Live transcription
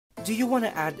Do you want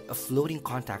to add a floating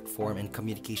contact form and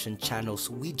communication channels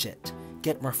widget,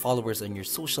 get more followers on your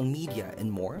social media,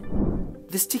 and more?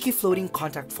 The Sticky Floating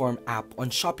Contact Form app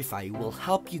on Shopify will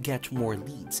help you get more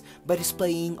leads by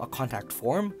displaying a contact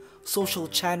form, social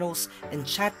channels, and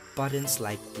chat buttons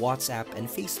like WhatsApp and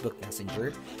Facebook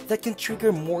Messenger that can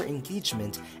trigger more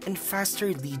engagement and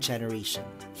faster lead generation.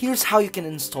 Here's how you can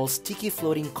install Sticky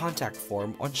Floating Contact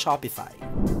Form on Shopify.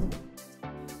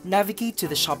 Navigate to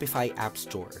the Shopify App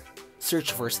Store.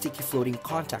 Search for Sticky Floating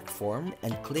Contact Form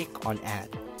and click on Add.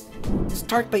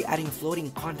 Start by adding floating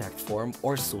contact form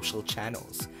or social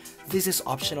channels. This is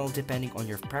optional depending on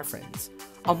your preference.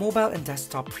 A mobile and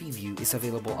desktop preview is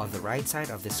available on the right side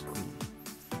of the screen.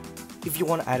 If you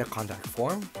want to add a contact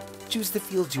form, choose the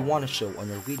fields you want to show on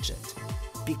your widget.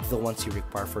 Pick the ones you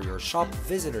require for your shop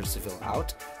visitors to fill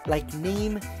out, like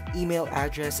name, email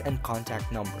address, and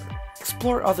contact number.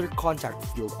 Explore other contact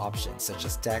field options such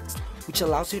as text, which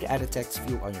allows you to add a text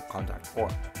field on your contact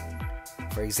form.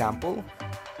 For example,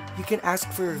 you can ask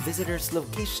for your visitor's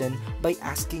location by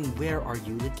asking where are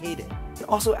you located. You can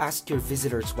also ask your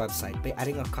visitor's website by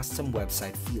adding a custom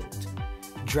website field.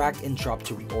 Drag and drop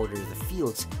to reorder the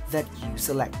fields that you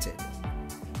selected.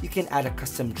 You can add a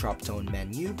custom drop-down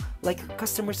menu like a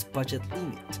customer's budget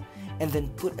limit, and then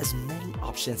put as many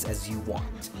options as you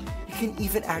want. You can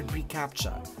even add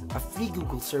reCAPTCHA, a free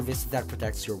Google service that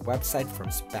protects your website from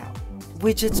spam.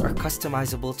 Widgets are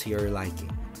customizable to your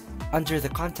liking. Under the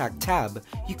Contact tab,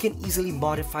 you can easily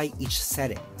modify each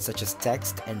setting, such as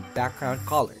text and background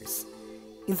colors.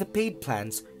 In the paid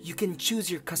plans, you can choose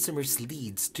your customers'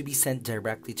 leads to be sent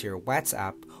directly to your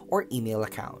WhatsApp or email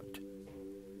account.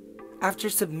 After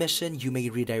submission, you may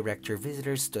redirect your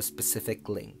visitors to a specific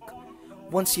link.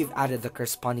 Once you've added the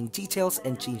corresponding details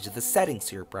and changed the settings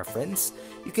to your preference,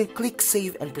 you can click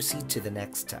Save and proceed to the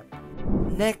next step.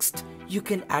 Next, you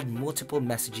can add multiple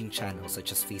messaging channels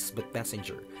such as Facebook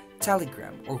Messenger,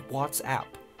 Telegram, or WhatsApp.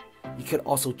 You can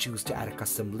also choose to add a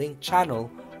custom link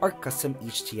channel or custom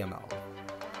HTML.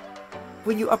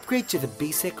 When you upgrade to the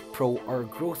Basic, Pro, or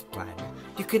Growth plan,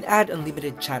 you can add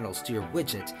unlimited channels to your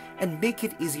widget and make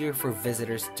it easier for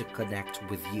visitors to connect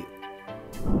with you.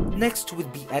 Next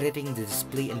would be editing the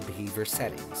display and behavior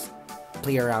settings.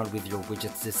 Play around with your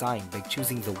widget's design by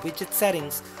choosing the widget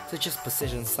settings such as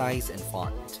position size and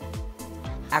font.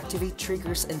 Activate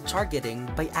triggers and targeting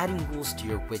by adding rules to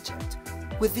your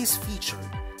widget. With this feature,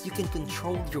 you can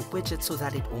control your widget so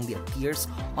that it only appears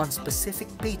on specific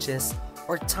pages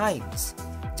or times,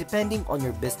 depending on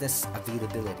your business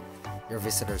availability, your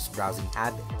visitors' browsing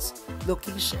habits,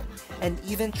 location, and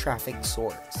even traffic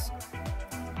source.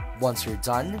 Once you're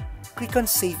done, click on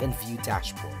Save and View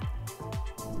Dashboard.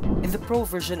 In the Pro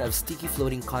version of Sticky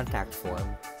Floating Contact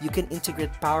Form, you can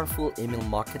integrate powerful email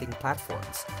marketing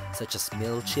platforms such as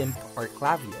MailChimp or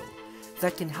Klaviyo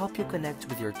that can help you connect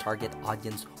with your target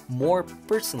audience more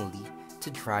personally to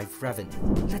drive revenue.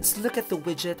 Let's look at the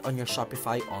widget on your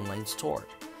Shopify online store.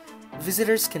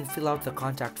 Visitors can fill out the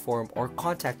contact form or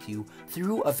contact you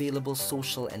through available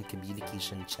social and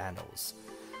communication channels.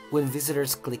 When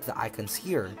visitors click the icons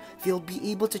here, they'll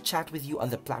be able to chat with you on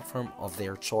the platform of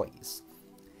their choice.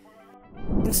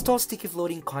 Install Sticky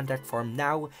Floating Contact Form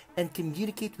now and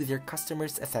communicate with your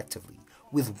customers effectively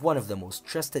with one of the most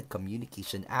trusted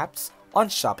communication apps on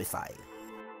Shopify.